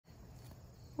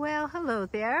Well, hello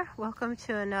there. Welcome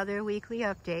to another weekly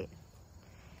update.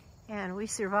 And we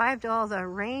survived all the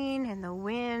rain and the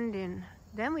wind, and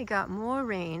then we got more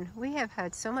rain. We have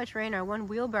had so much rain, our one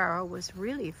wheelbarrow was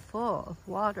really full of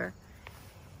water.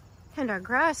 And our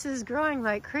grass is growing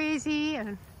like crazy,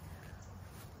 and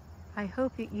I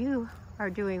hope that you are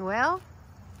doing well.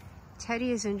 Teddy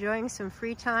is enjoying some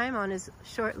free time on his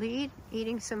short lead,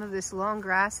 eating some of this long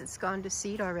grass that's gone to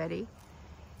seed already.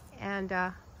 And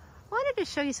I wanted to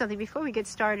show you something before we get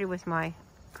started with my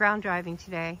ground driving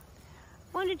today.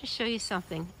 I wanted to show you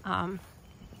something. I'm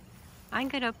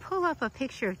going to pull up a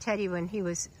picture of Teddy when he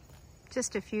was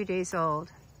just a few days old.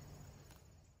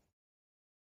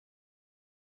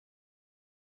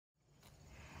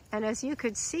 And as you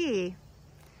could see,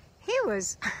 he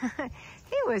was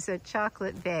he was a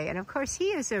chocolate bay. And of course, he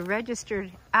is a registered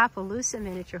Appaloosa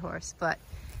Miniature Horse, but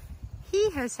he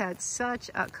has had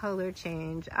such a color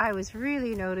change. I was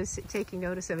really taking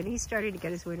notice of it. He's starting to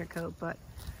get his winter coat, but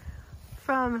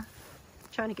from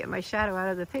trying to get my shadow out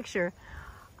of the picture,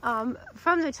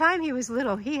 from the time he was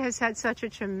little, he has had such a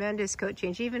tremendous coat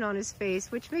change, even on his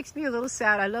face, which makes me a little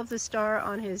sad. I love the star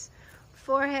on his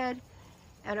forehead,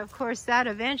 and of course that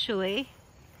eventually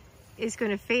is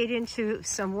going to fade into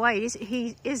some white.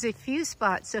 He is a few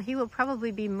spots, so he will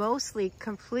probably be mostly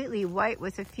completely white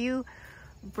with a few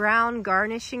brown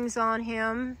garnishings on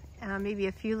him, maybe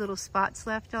a few little spots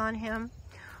left on him.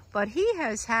 But he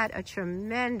has had a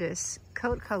tremendous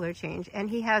coat color change, and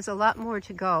he has a lot more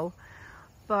to go.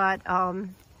 But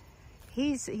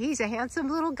he's a handsome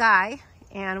little guy,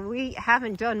 and we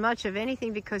haven't done much of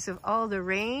anything because of all the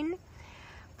rain.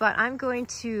 But I'm going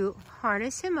to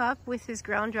harness him up with his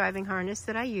ground driving harness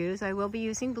that I use. I will be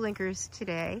using blinkers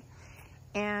today.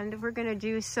 And we're going to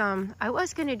do some, I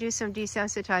was going to do some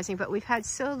desensitizing, but we've had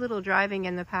so little driving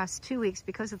in the past 2 weeks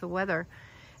because of the weather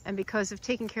and because of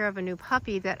taking care of a new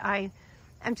puppy that I'm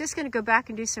just going to go back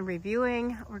and do some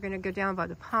reviewing. We're going to go down by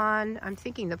the pond. I'm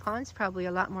thinking the pond's probably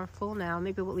a lot more full now.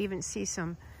 Maybe we'll even see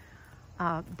some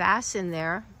bass in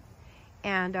there.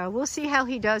 And we'll see how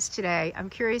he does today. I'm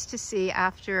curious to see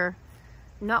after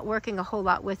not working a whole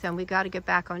lot with him. We got to get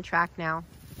back on track now.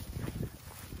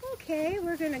 Okay,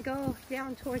 we're going to go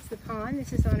down towards the pond.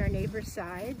 This is on our neighbor's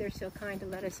side. They're so kind to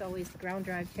let us always ground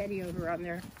drive Teddy over on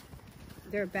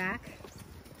their back.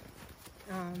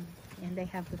 And they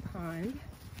have the pond.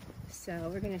 So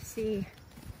we're going to see.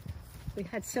 We've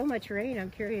had so much rain,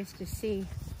 I'm curious to see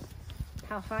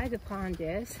how high the pond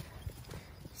is.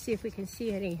 See if we can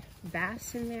see any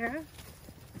bass in there.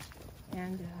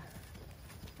 And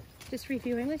just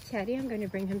reviewing with Teddy. I'm going to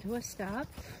bring him to a stop.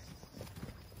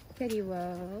 Teddy,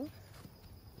 whoa.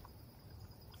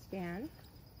 Stand.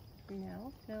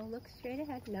 No, look straight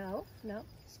ahead. No,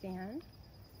 stand.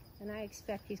 And I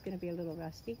expect he's going to be a little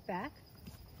rusty. Back,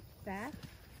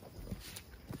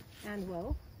 and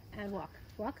whoa, and walk.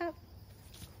 Walk up,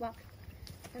 walk.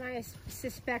 And I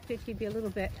suspected he'd be a little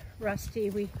bit rusty.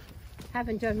 We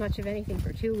haven't done much of anything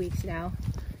for 2 weeks now,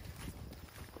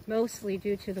 mostly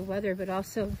due to the weather, but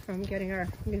also from getting our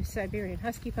new Siberian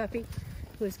Husky puppy,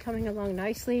 who is coming along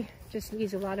nicely, just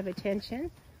needs a lot of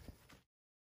attention.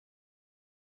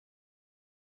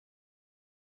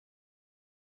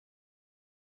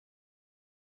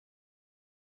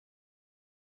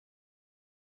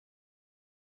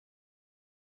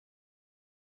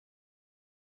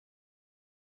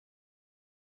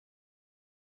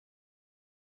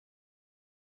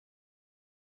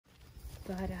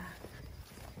 But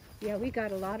yeah, we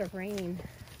got a lot of rain,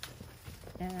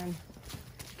 and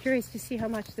curious to see how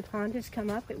much the pond has come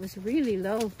up. It was really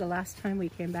low the last time we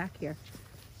came back here.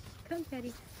 Come,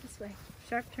 Teddy, this way.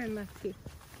 Sharp turn left, keep.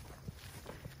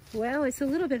 Well, it's a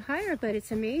little bit higher, but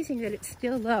it's amazing that it's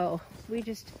still low. We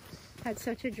just had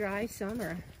such a dry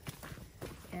summer,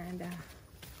 and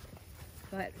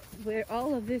but where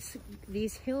all of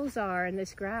these hills are and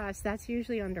this grass, that's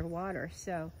usually underwater.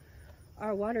 So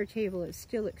our water table is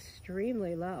still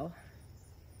extremely low.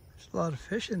 There's a lot of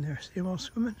fish in there. See them all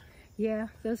swimming? Yeah,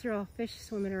 those are all fish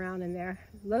swimming around in there.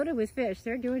 Loaded with fish.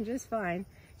 They're doing just fine.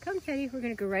 Come, Teddy. We're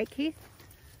going to go right, Keith.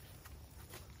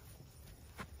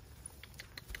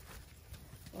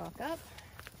 Walk up.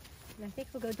 And I think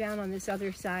we'll go down on this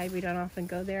other side. We don't often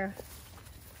go there.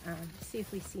 See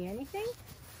if we see anything.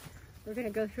 We're going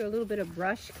to go through a little bit of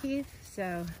brush, Keith.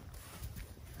 So,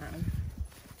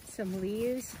 some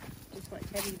leaves. Just want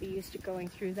Teddy to be used to going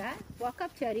through that. Walk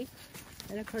up, Teddy.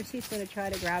 And of course he's going to try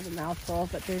to grab a mouthful,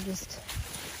 but they're just...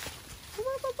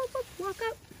 Walk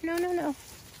up. No.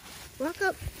 Walk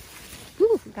up.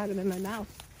 Ooh, got him in my mouth.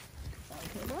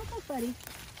 Okay, walk up, buddy.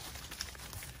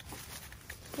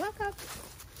 Walk up.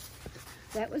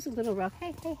 That was a little rough.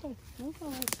 Hey, hey, hey, move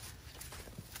forward.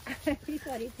 He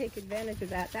thought he'd take advantage of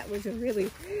that. That was a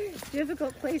really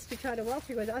difficult place to try to walk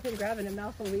through without him grabbing a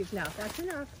mouthful of leaves. Now, that's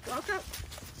enough. Walk up.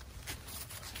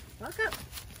 Walk up.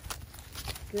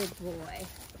 Good boy.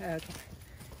 Okay.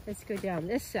 Let's go down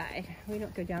this side. We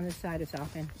don't go down this side as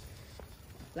often.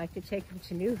 Like to take him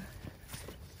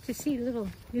to see little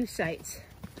new sights.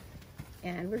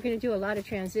 And we're going to do a lot of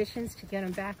transitions to get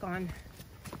him back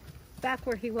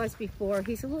where he was before.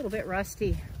 He's a little bit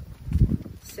rusty.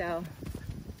 So,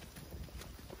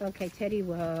 okay, Teddy,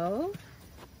 whoa.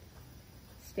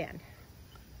 Stand.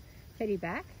 Teddy,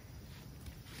 back.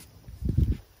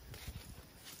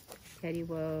 Teddy,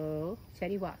 whoa.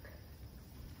 Teddy, walk.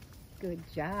 Good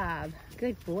job.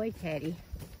 Good boy, Teddy.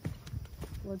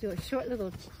 We'll do a short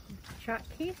little trot,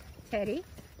 Keith. Teddy,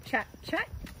 trot, trot.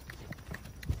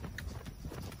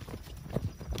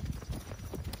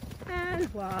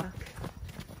 And walk.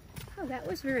 Oh, that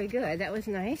was very good. That was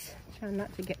nice. Trying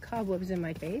not to get cobwebs in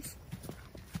my face.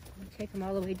 I'll take them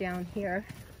all the way down here.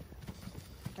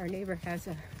 Our neighbor has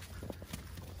a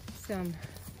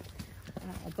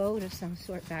boat of some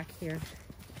sort back here.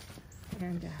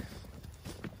 And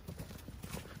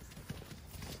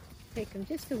take them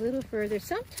just a little further.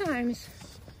 Sometimes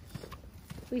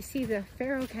we see the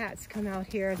feral cats come out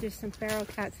here. There's some feral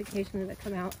cats occasionally that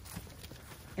come out.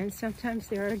 And sometimes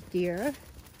there are deer.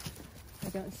 I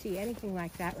don't see anything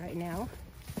like that right now.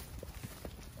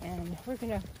 And we're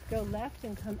gonna go left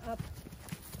and come up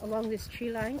along this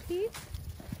tree line, Keith.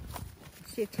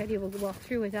 See if Teddy will walk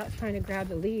through without trying to grab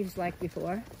the leaves like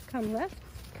before. Come left.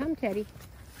 Come, Teddy.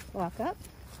 Walk up.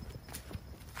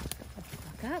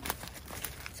 Walk up.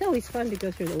 It's always fun to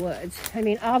go through the woods. I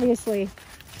mean, obviously,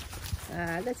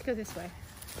 let's go this way.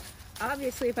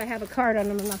 Obviously, if I have a cart on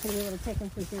him, I'm not going to be able to take him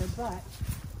through here, but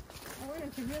I want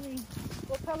him to really,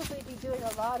 we'll probably be doing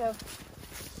a lot of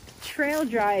trail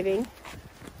driving,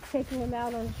 taking him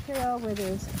out on the trail where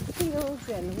there's fields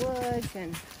and woods,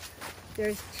 and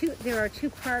there are two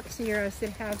parks near us that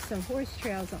have some horse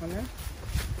trails on them.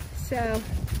 So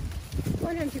I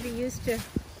want him to be used to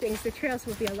things. The trails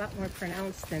will be a lot more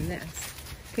pronounced than this.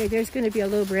 Okay, there's going to be a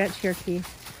low branch here, Keith.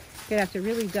 You're going to have to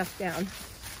really duck down.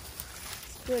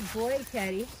 Good boy,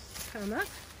 Teddy. Come up.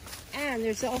 And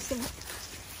there's also...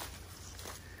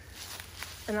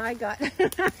 And I got it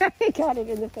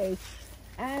in the face.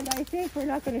 And I think we're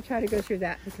not going to try to go through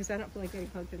that because I don't feel like getting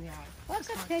poked in the eye. What's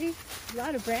up, Teddy? A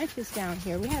lot of branches down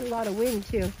here. We had a lot of wind,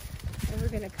 too. And we're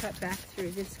going to cut back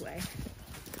through this way.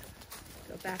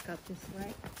 Go back up this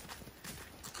way.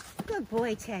 Good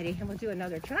boy, Teddy. And we'll do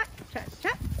another trot, trot,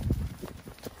 trot.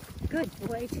 Good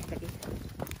boy, Teddy.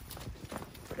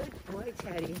 Good boy,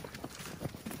 Teddy.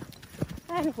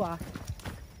 And walk.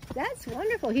 That's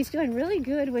wonderful. He's doing really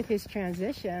good with his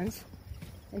transitions.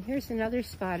 And here's another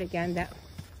spot again that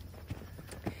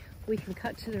we can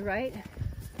cut to the right.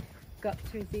 Go up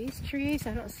through these trees.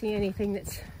 I don't see anything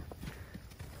that's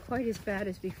quite as bad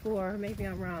as before. Maybe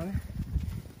I'm wrong.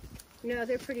 No,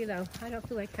 they're pretty low. I don't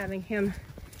feel like having him.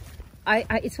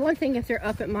 It's one thing if they're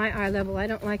up at my eye level. I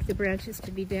don't like the branches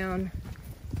to be down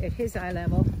at his eye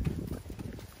level.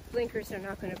 Blinkers are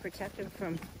not going to protect him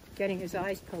from getting his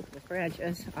eyes poked with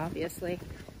branches, obviously,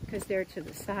 because they're to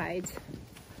the sides.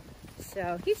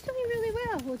 So he's doing really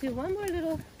well. We'll do one more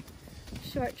little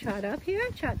short trot up here.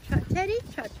 Trot, trot, Teddy.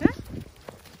 Trot, trot.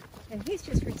 And he's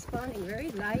just responding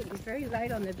very light. He's very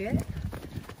light on the bit.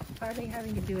 Hardly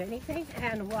having to do anything.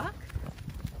 And walk.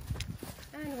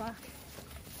 And walk.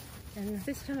 And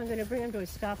this time I'm going to bring him to a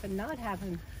stop and not have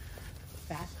him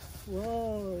back.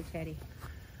 Whoa, Teddy.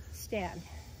 Stand.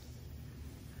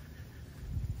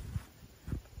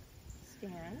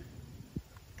 Stand.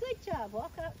 Good job.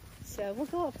 Walk up. So we'll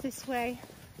go up this way.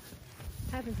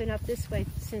 Haven't been up this way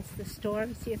since the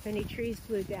storm. See if any trees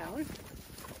blew down.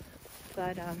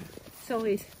 But it's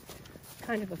always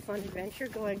kind of a fun adventure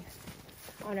going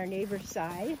on our neighbor's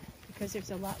side because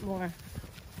there's a lot more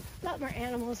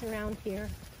animals around here.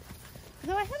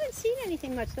 Though I haven't seen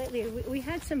anything much lately. We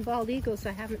had some bald eagles.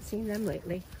 I haven't seen them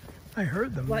lately. I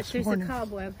heard them Watch, this morning. There's a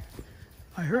cobweb.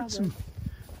 I heard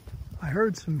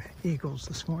some eagles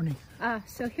this morning.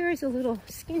 So here's a little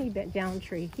skinny bent down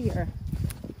tree here.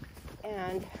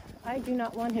 And I do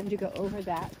not want him to go over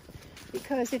that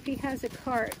because if he has a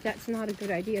cart, that's not a good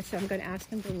idea. So I'm going to ask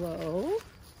him to whoa.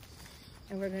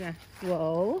 And we're going to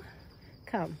whoa.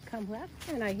 Come left.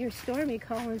 And I hear Stormy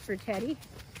calling for Teddy.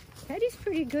 Teddy's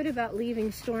pretty good about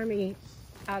leaving Stormy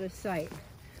out of sight.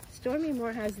 Stormy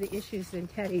more has the issues than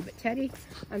Teddy, but Teddy,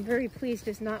 I'm very pleased,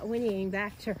 is not whinnying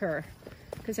back to her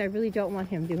because I really don't want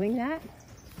him doing that.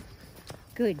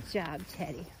 Good job,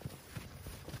 Teddy.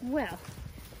 Well,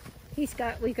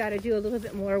 we got to do a little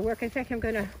bit more work. In fact, I'm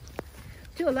going to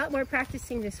do a lot more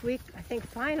practicing this week. I think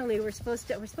finally we're supposed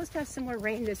to have some more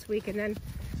rain this week, and then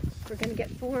we're going to get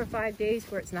 4 or 5 days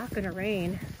where it's not going to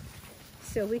rain,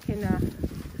 so we can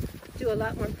do a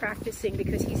lot more practicing,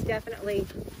 because he's definitely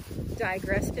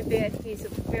digressed a bit. He's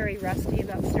very rusty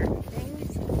about certain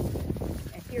things.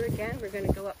 And here again, we're going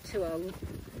to go up to a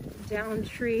down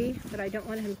tree, but I don't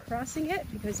want him crossing it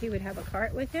because he would have a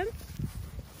cart with him.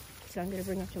 So I'm going to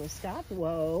bring him to a stop.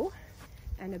 Whoa.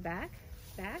 And a back,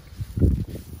 back,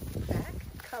 back.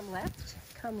 Come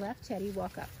left, Teddy,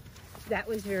 walk up. That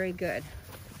was very good.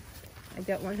 I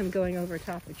don't want him going over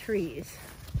top of trees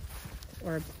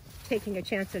or taking a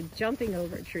chance of jumping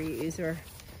over trees, or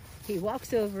he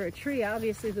walks over a tree,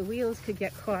 obviously the wheels could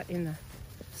get caught in the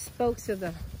spokes of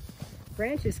the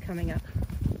branches coming up.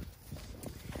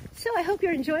 So I hope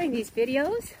you're enjoying these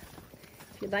videos.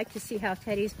 If you'd like to see how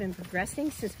Teddy's been progressing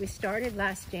since we started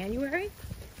last January,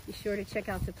 be sure to check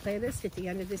out the playlist at the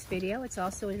end of this video. It's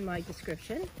also in my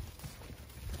description.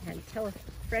 And tell a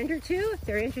friend or two if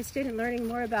they're interested in learning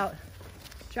more about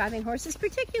driving horses,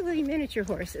 particularly miniature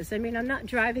horses. I mean, I'm not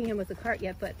driving him with a cart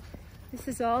yet, but this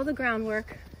is all the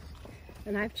groundwork.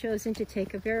 And I've chosen to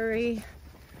take a very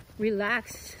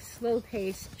relaxed,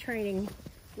 slow-paced training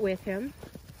with him.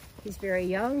 He's very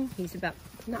young. He's about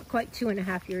not quite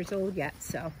 2.5 years old yet,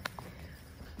 so.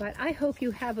 But I hope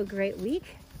you have a great week,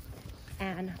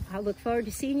 and I'll look forward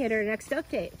to seeing you at our next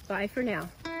update. Bye for now.